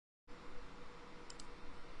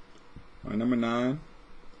All right, number 9.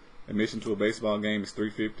 Admission to a baseball game is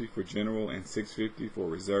 $350 for general and $650 for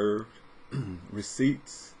reserved.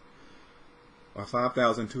 Receipts are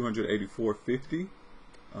 $5,284.50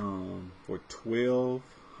 for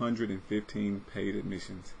 1,215 paid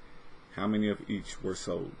admissions. How many of each were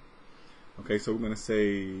sold? Okay, so we're going to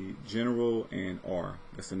say general and R.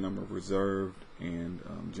 That's the number of reserved and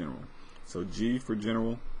general. So G for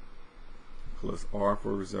general plus R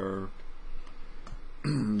for reserved.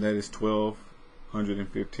 That is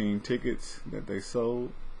 1,215 tickets that they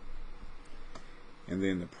sold. And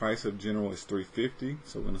then the price of general is $350.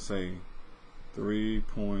 So we're going to say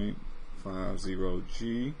 3.50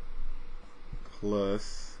 G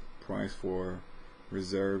plus price for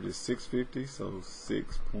reserved is $650. So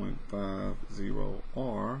 6.50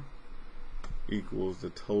 R equals the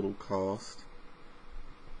total cost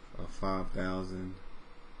of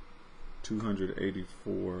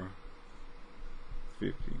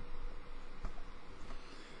 $5,284.50.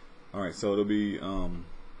 Alright, so it'll be I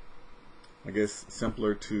guess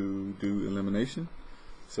simpler to do elimination.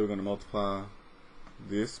 So we're going to multiply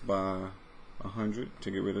this by 100 to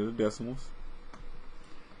get rid of the decimals,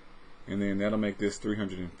 and then that'll make this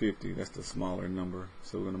 350. That's the smaller number.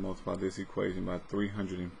 So we're going to multiply this equation by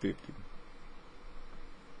 350.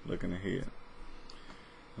 Looking ahead.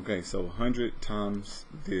 Okay, so 100 times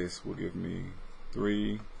this will give me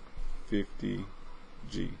 350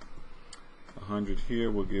 G. 100 here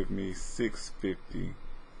will give me 650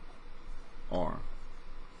 R.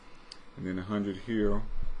 And then 100 here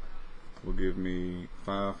will give me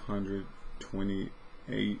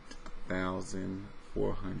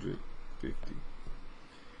 528,450.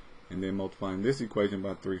 And then multiplying this equation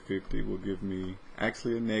by 350 will give me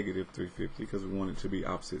actually a negative 350 because we want it to be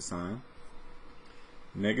opposite sign.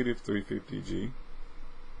 Negative 350 G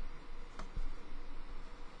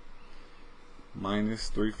minus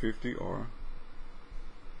 350 R.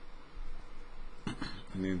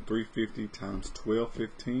 And then 350 times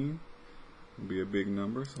 1215 will be a big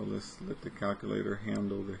number, so let's let the calculator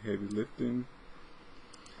handle the heavy lifting.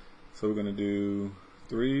 So we're going to do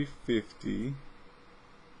 350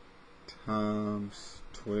 times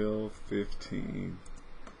 1215.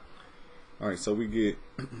 Alright, so we get,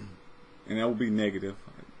 and that will be negative.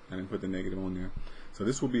 I didn't put the negative on there. So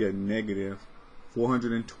this will be a negative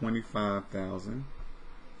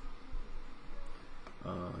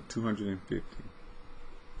 425,250.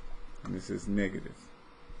 And this is negative.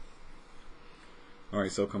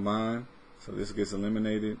 Alright, so combine. So this gets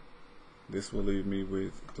eliminated. This will leave me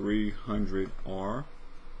with 300R.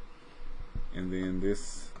 And then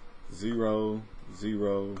this 0,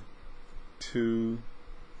 0, 2,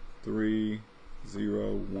 3,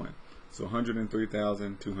 0, 1. So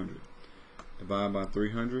 103,200. Divide by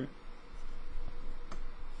 300.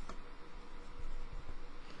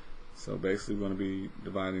 So basically we're going to be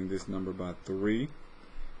dividing this number by 3.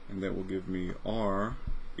 And that will give me R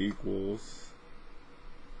equals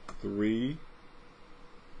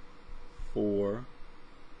 344.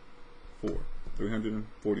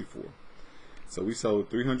 So we sold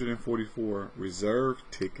 344 reserved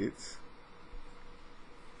tickets.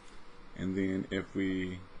 And then if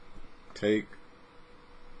we take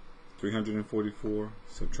 344,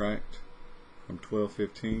 subtract from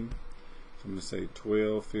 1215. So I'm going to say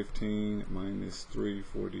 1215 minus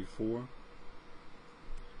 344.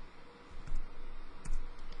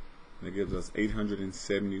 That gives us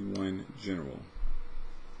 871 general.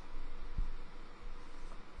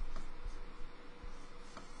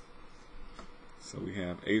 So we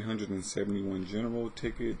have 871 general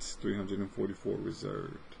tickets, 344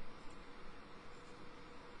 reserved.